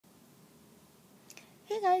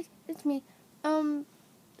guys, it's me.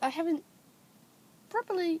 I haven't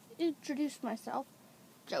properly introduced myself.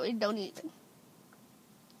 Joey, don't even.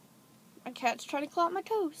 My cat's trying to claw at my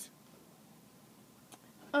toes.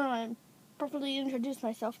 Properly introduce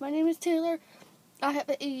myself. My name is Tayler. I have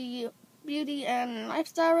a beauty and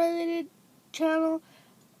lifestyle related channel.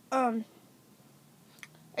 I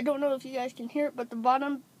don't know if you guys can hear it, but the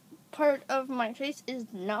bottom part of my face is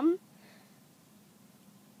numb.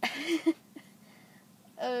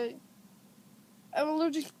 I'm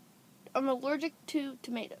allergic to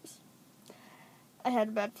tomatoes. I had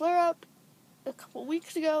a bad flare-up a couple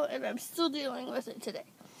weeks ago, and I'm still dealing with it today.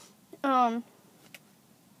 I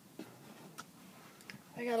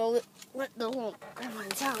gotta let the little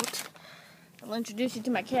gremlins out. I'll introduce you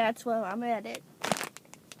to my cats while I'm at it.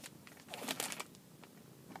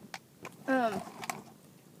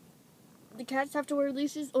 The cats have to wear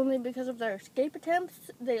leashes only because of their escape attempts.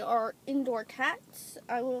 They are indoor cats.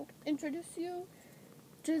 I will introduce you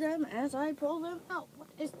to them as I pull them out. What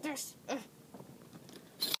is this? I'm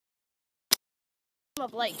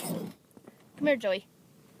up like. Come here, Joey.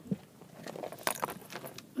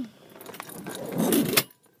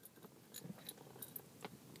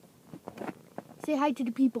 Say hi to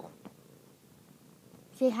the people.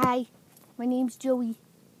 Say hi. My name's Joey.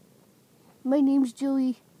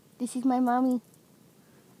 This is my mommy.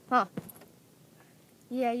 Huh.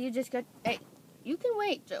 Yeah, you just got... Hey, you can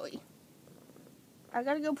wait, Joey. I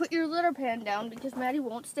gotta go put your litter pan down because Maddie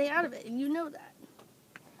won't stay out of it, and you know that.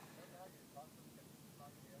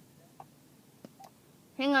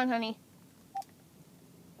 Hang on, honey.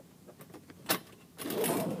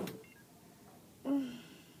 Come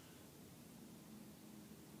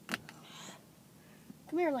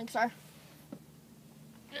here, Lynxar.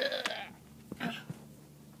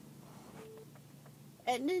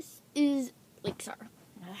 And this is Lynxar.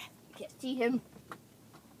 I can't see him.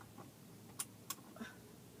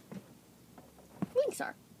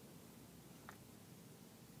 Lynxar.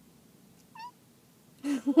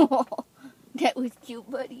 That was cute,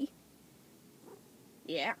 buddy.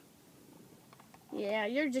 Yeah. Yeah,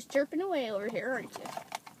 you're just chirping away over here, aren't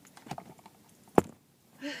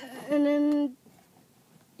you? And then,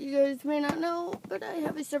 you guys may not know, but I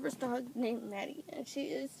have a service dog named Maddie, and she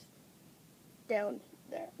is down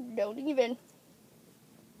there. Don't even.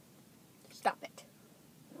 Stop it.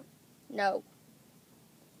 No.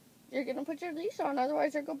 You're gonna put your leash on,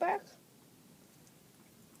 otherwise I'll go back.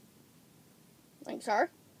 Lynxar,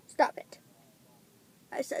 stop it.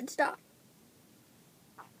 I said stop.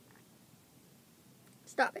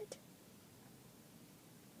 Stop it.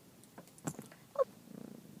 Oh.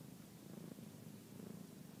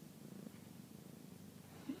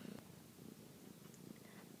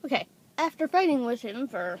 Okay, after fighting with him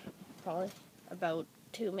for probably about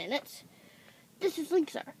 2 minutes, this is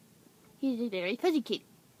Lynxar. He's a very fuzzy kitty.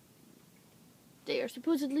 They are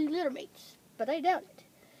supposedly litter mates, but I doubt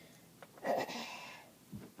it.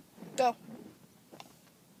 Go.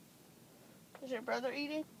 Is your brother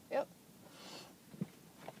eating? Yep.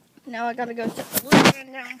 Now I gotta go set the litter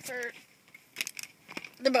pan down for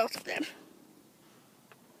the both of them.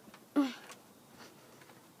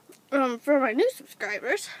 For my new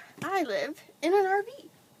subscribers, I live in an RV.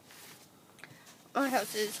 My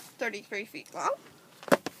house is 33 feet long.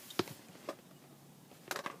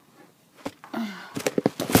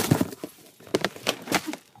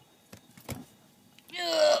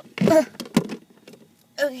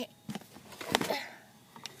 Okay.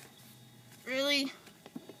 Really?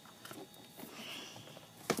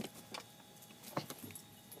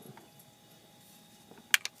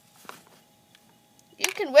 You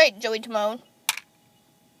can wait, Joey Timon.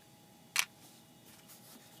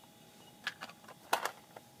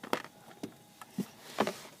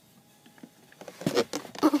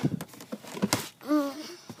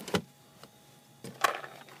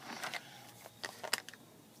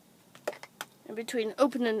 Between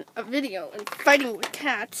opening a video and fighting with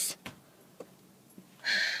cats,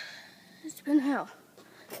 it's been hell.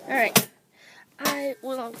 Alright, I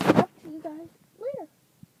will talk to you guys later.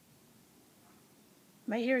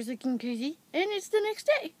 My hair is looking crazy, and it's the next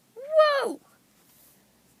day. Whoa!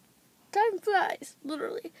 Time flies,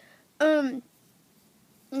 literally.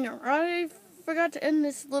 I forgot to end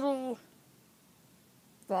this little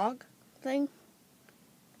vlog thing.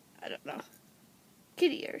 I don't know.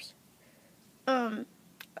 Kitty ears.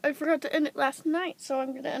 I forgot to end it last night, so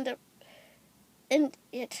I'm gonna end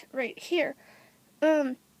it right here.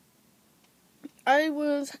 I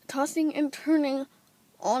was tossing and turning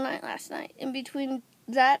all night last night. In between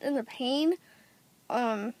that and the pain,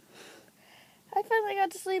 I finally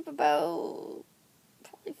got to sleep about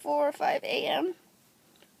probably 4 or 5 a.m.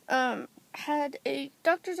 had a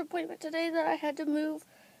doctor's appointment today that I had to move.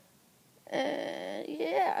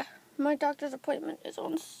 Yeah, my doctor's appointment is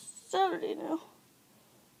on Saturday now.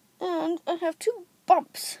 And I have 2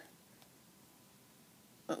 bumps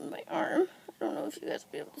on my arm. I don't know if you guys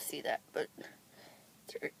will be able to see that, but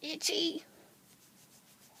they're itchy.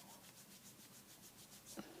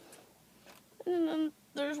 And then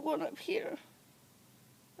there's one up here.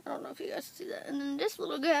 I don't know if you guys see that. And then this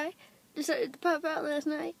little guy decided to pop out last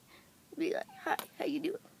night. Be like, hi, how you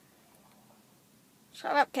doing?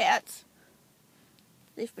 Shut up, cats.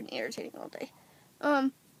 They've been irritating all day.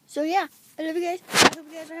 So yeah, I love you guys. I hope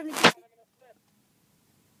you guys are having a good day.